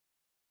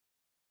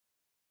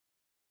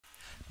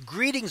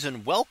Greetings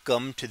and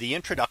welcome to the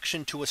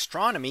introduction to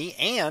astronomy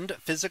and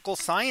physical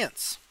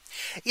science.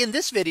 In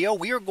this video,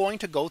 we are going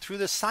to go through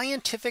the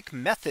scientific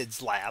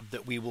methods lab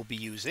that we will be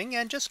using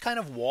and just kind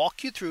of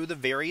walk you through the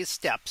various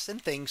steps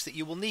and things that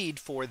you will need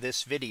for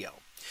this video.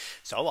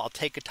 So I'll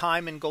take a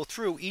time and go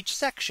through each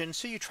section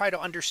so you try to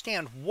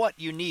understand what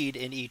you need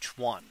in each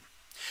one.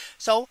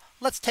 So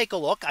let's take a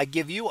look. I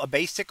give you a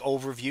basic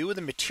overview of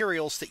the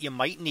materials that you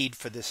might need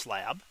for this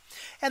lab.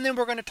 And then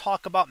we're going to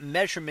talk about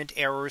measurement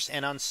errors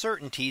and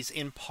uncertainties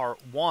in part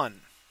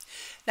 1.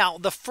 Now,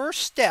 the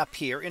first step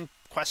here in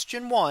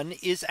question 1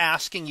 is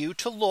asking you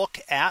to look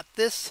at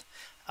this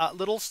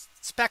little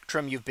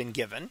spectrum you've been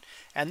given.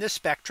 And this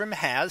spectrum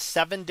has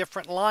 7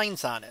 different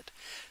lines on it.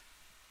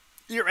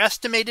 Your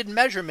estimated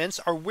measurements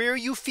are where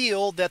you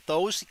feel that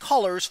those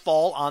colors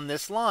fall on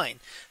this line.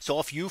 So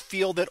if you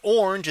feel that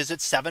orange is at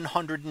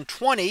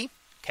 720,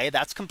 okay,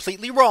 that's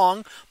completely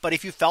wrong. But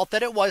if you felt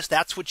that it was,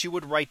 that's what you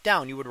would write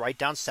down. You would write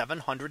down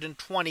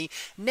 720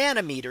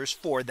 nanometers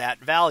for that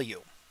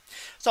value.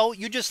 So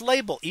you just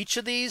label each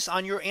of these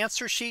on your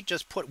answer sheet.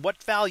 Just put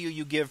what value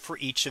you give for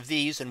each of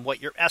these and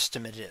what your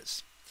estimate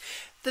is.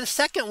 The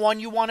second one,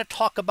 you want to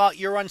talk about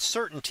your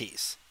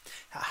uncertainties.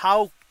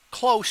 How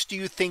close do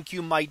you think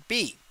you might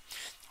be?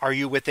 Are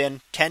you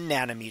within 10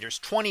 nanometers,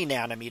 20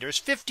 nanometers,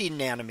 15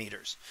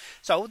 nanometers?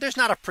 So there's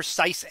not a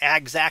precise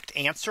exact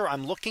answer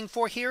I'm looking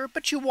for here,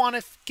 but you want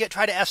to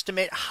try to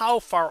estimate how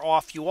far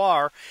off you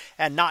are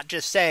and not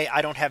just say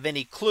I don't have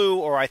any clue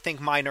or I think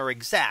mine are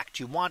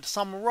exact. You want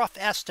some rough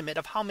estimate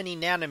of how many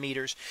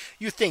nanometers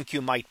you think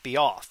you might be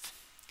off.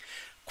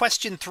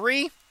 Question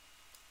 3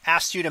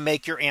 asks you to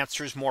make your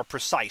answers more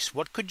precise.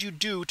 What could you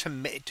do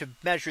to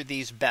measure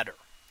these better?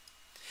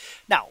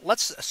 Now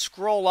let's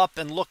scroll up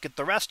and look at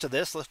the rest of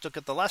this. Let's look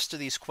at the rest of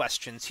these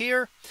questions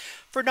here.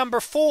 For number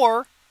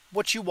 4,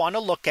 what you want to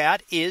look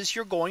at is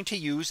you're going to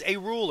use a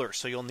ruler.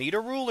 So you'll need a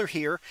ruler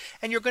here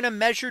and you're going to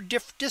measure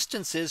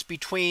distances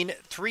between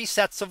 3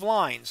 sets of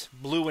lines: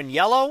 blue and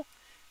yellow,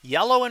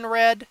 yellow and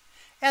red,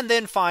 and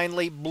then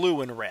finally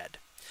blue and red.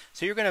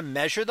 So you're going to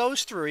measure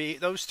those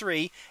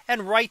three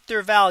and write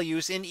their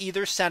values in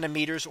either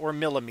centimeters or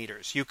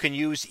millimeters. You can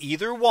use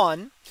either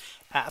one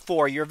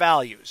for your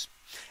values.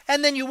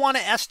 And then you want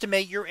to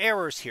estimate your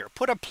errors here.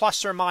 Put a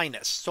plus or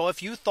minus. So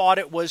if you thought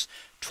it was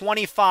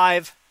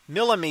 25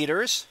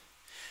 millimeters,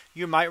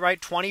 you might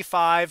write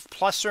 25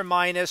 plus or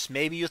minus.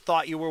 Maybe you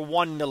thought you were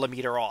 1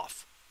 millimeter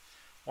off.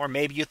 Or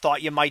maybe you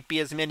thought you might be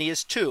as many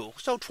as 2.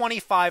 So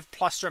 25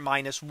 plus or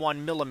minus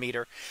 1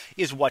 millimeter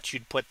is what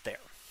you'd put there.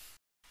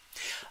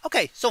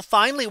 Okay, so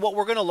finally what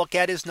we're going to look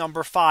at is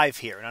number 5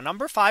 here. Now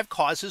number 5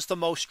 causes the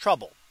most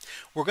trouble.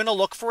 We're going to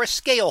look for a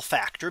scale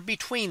factor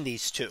between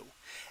these two.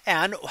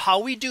 And how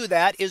we do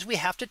that is we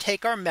have to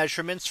take our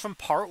measurements from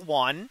part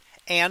 1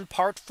 and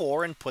part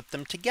 4 and put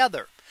them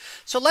together.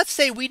 So let's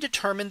say we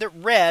determined that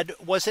red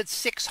was at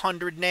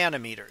 600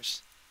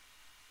 nanometers.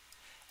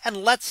 And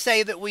let's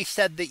say that we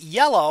said that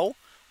yellow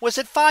was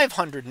at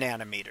 500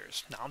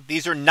 nanometers. Now,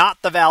 these are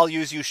not the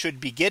values you should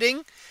be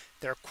getting.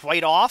 They're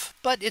quite off,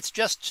 but it's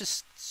just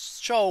to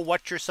show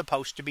what you're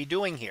supposed to be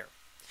doing here.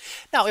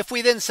 Now, if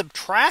we then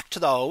subtract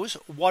those,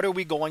 what are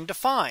we going to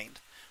find?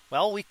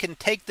 Well, we can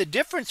take the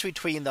difference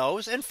between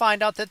those and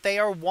find out that they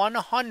are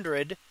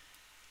 100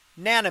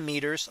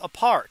 nanometers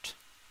apart.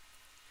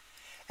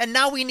 And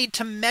now we need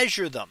to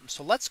measure them.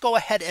 So let's go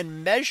ahead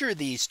and measure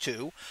these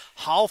two.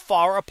 How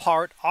far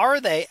apart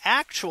are they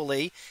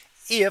actually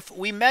if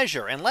we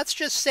measure? And let's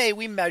just say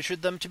we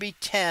measured them to be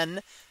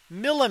 10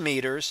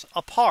 millimeters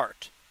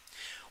apart.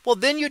 Well,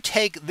 then you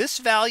take this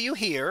value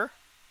here,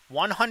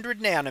 100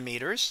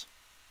 nanometers,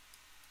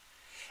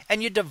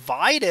 and you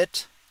divide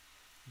it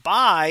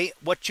by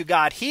what you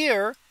got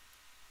here,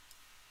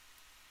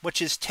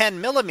 which is 10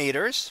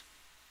 millimeters.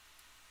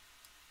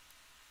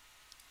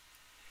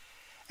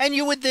 And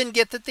you would then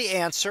get that the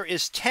answer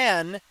is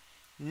 10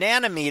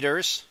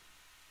 nanometers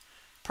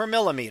per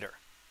millimeter.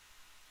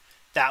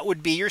 That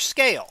would be your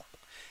scale.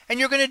 And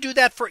you're going to do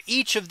that for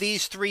each of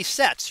these 3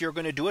 sets. You're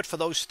going to do it for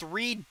those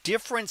 3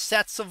 different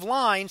sets of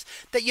lines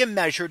that you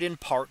measured in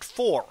part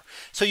 4.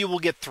 So you will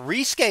get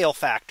 3 scale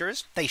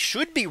factors. They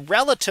should be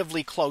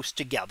relatively close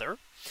together.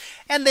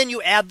 And then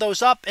you add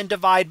those up and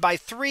divide by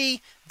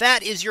 3.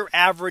 That is your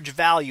average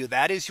value.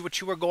 That is what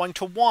you are going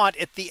to want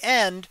at the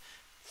end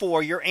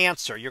for your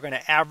answer. You're going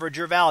to average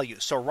your value.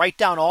 So write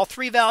down all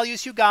 3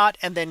 values you got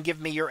and then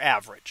give me your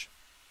average.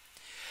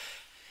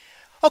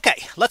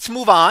 Okay, let's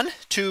move on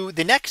to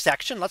the next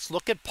section. Let's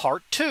look at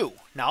part 2.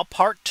 Now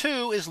part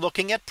 2 is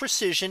looking at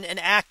precision and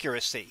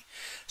accuracy.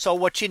 So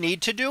what you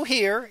need to do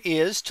here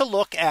is to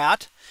look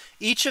at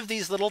each of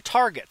these little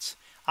targets.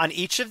 On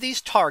each of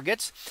these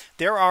targets,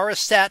 there are a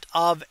set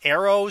of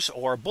arrows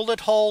or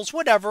bullet holes,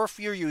 whatever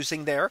you're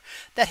using there,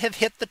 that have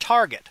hit the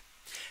target.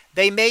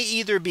 They may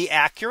either be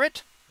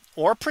accurate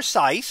or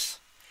precise,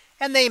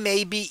 and they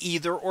may be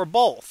either or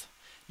both.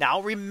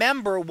 Now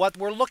remember what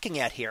we're looking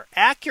at here.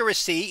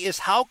 Accuracy is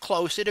how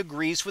close it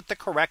agrees with the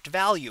correct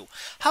value,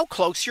 how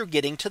close you're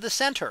getting to the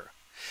center.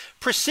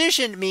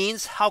 Precision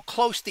means how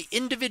close the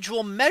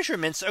individual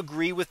measurements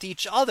agree with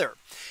each other,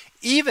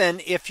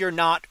 even if you're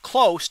not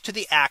close to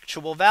the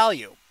actual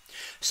value.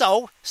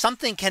 So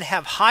something can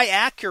have high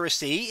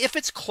accuracy if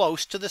it's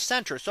close to the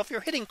center. So if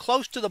you're hitting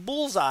close to the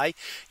bullseye,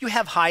 you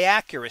have high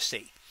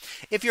accuracy.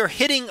 If you're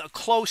hitting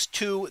close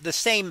to the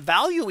same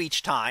value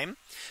each time,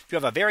 if you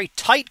have a very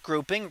tight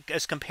grouping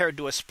as compared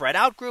to a spread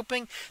out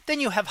grouping, then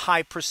you have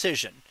high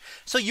precision.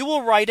 So you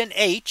will write an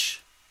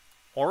H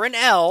or an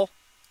L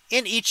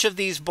in each of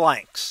these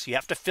blanks. You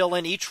have to fill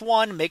in each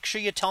one. Make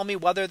sure you tell me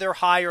whether they're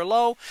high or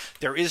low.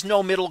 There is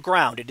no middle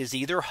ground. It is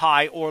either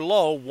high or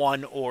low,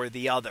 one or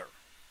the other.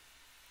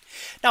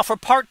 Now for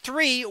part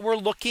 3, we're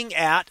looking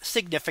at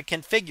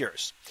significant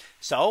figures.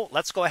 So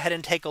let's go ahead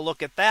and take a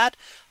look at that.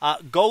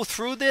 Go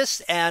through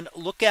this and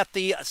look at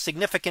the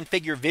significant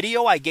figure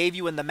video I gave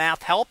you in the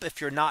math help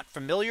if you're not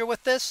familiar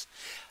with this.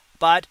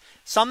 But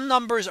some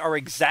numbers are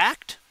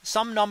exact,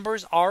 some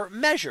numbers are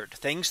measured.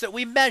 Things that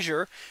we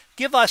measure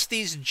give us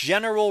these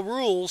general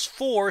rules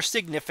for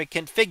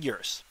significant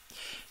figures.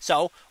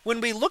 So when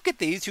we look at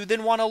these, you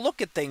then want to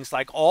look at things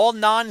like all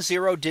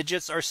non-zero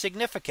digits are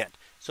significant.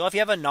 So if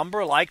you have a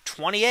number like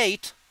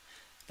 28,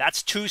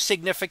 that's 2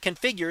 significant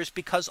figures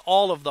because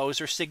all of those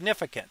are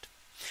significant.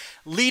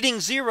 Leading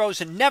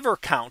zeros never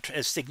count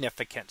as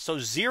significant. So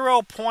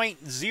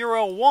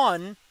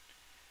 0.01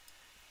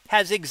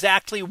 has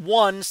exactly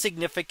 1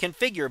 significant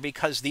figure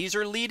because these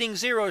are leading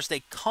zeros.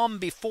 They come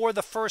before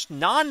the first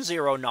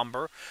non-zero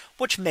number,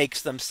 which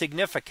makes them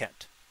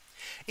significant.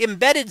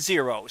 Embedded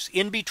zeros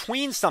in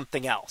between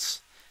something else.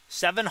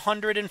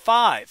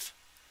 705.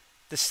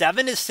 The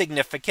 7 is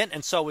significant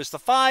and so is the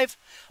 5,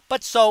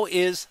 but so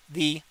is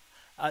the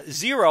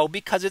 0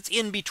 because it's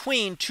in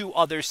between 2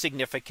 other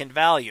significant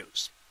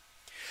values.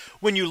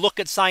 When you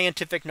look at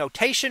scientific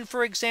notation,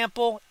 for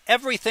example,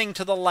 everything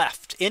to the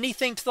left,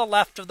 anything to the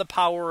left of the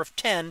power of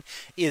 10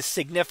 is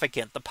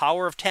significant. The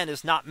power of 10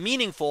 is not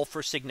meaningful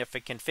for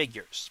significant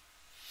figures.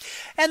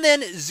 And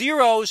then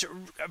zeros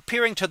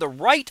appearing to the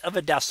right of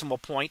a decimal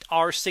point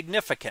are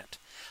significant.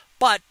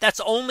 But that's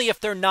only if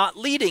they're not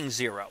leading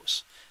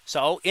zeros.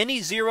 So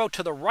any 0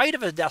 to the right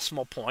of a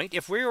decimal point,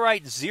 if we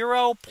write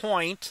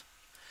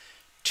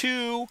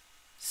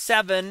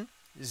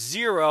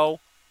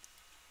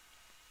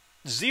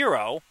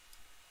 0.2700,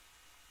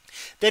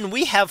 then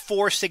we have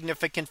 4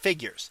 significant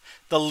figures.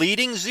 The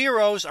leading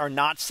zeros are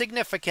not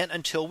significant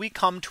until we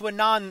come to a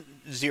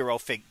non-zero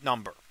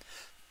number.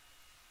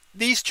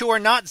 These 2 are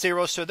not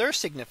zeros, so they're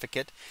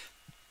significant.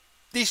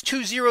 These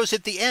 2 zeros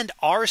at the end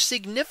are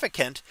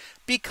significant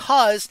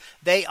because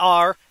they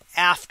are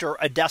after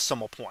a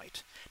decimal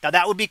point. Now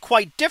that would be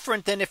quite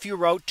different than if you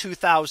wrote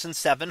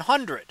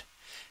 2,700.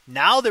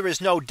 Now there is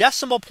no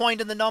decimal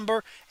point in the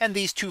number and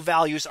these 2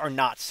 values are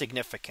not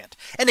significant.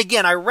 And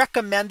again, I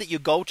recommend that you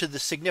go to the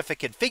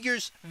significant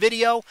figures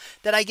video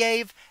that I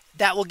gave.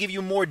 That will give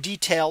you more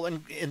detail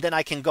and then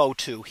I can go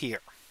to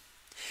here.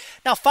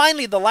 Now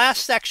finally, the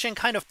last section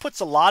kind of puts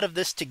a lot of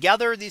this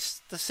together, the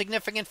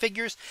significant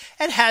figures,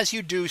 and has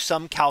you do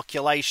some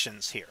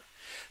calculations here.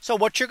 So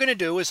what you're going to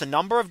do is a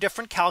number of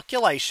different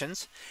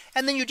calculations,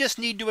 and then you just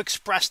need to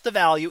express the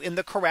value in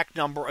the correct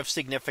number of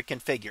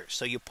significant figures.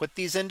 So you put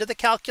these into the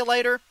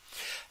calculator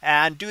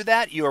and do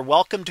that. You are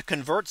welcome to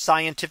convert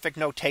scientific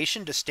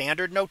notation to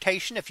standard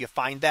notation if you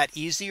find that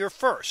easier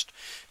first.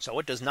 So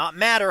it does not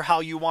matter how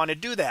you want to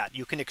do that.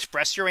 You can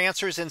express your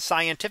answers in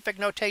scientific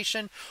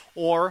notation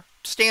or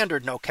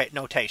standard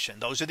notation.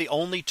 Those are the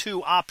only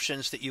 2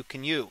 options that you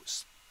can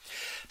use.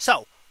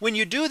 So when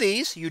you do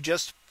these, you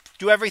just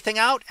do everything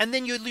out, and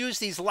then you use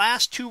these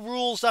last 2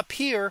 rules up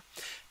here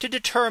to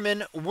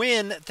determine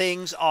when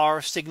things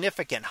are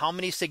significant. How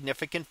many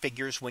significant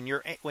figures when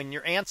your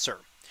answer.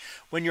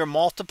 When you're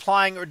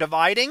multiplying or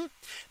dividing,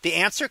 the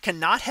answer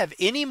cannot have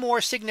any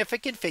more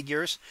significant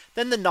figures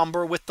than the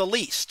number with the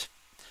least.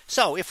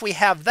 So if we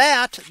have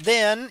that,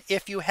 then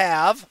if you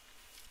have,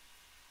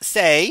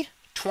 say,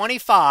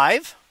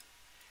 25,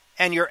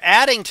 and you're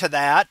adding to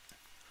that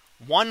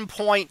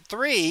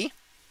 1.3,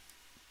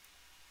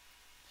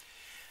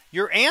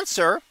 your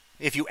answer,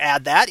 if you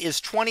add that, is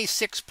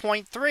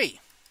 26.3.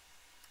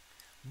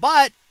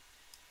 But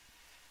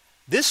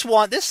this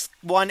one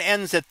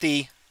ends at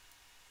the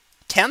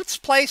tenths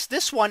place.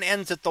 This one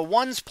ends at the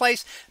ones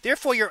place.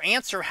 Therefore, your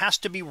answer has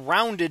to be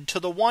rounded to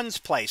the ones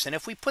place. And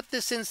if we put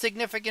this in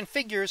significant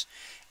figures,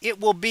 it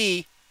will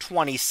be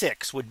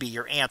 26 would be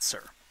your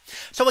answer.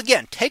 So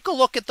again, take a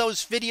look at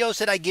those videos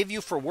that I give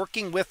you for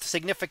working with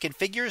significant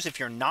figures if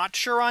you're not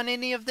sure on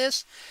any of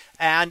this,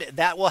 and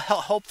that will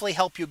hopefully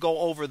help you go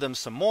over them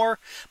some more.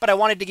 But I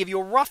wanted to give you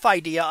a rough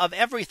idea of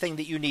everything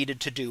that you needed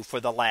to do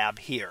for the lab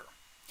here.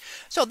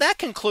 So that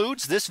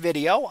concludes this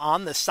video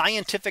on the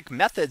Scientific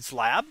Methods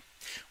Lab.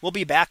 We'll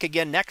be back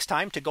again next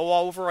time to go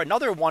over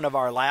another one of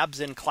our labs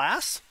in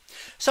class.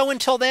 So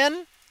until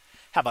then,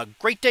 have a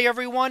great day,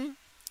 everyone,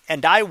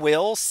 and I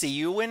will see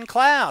you in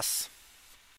class.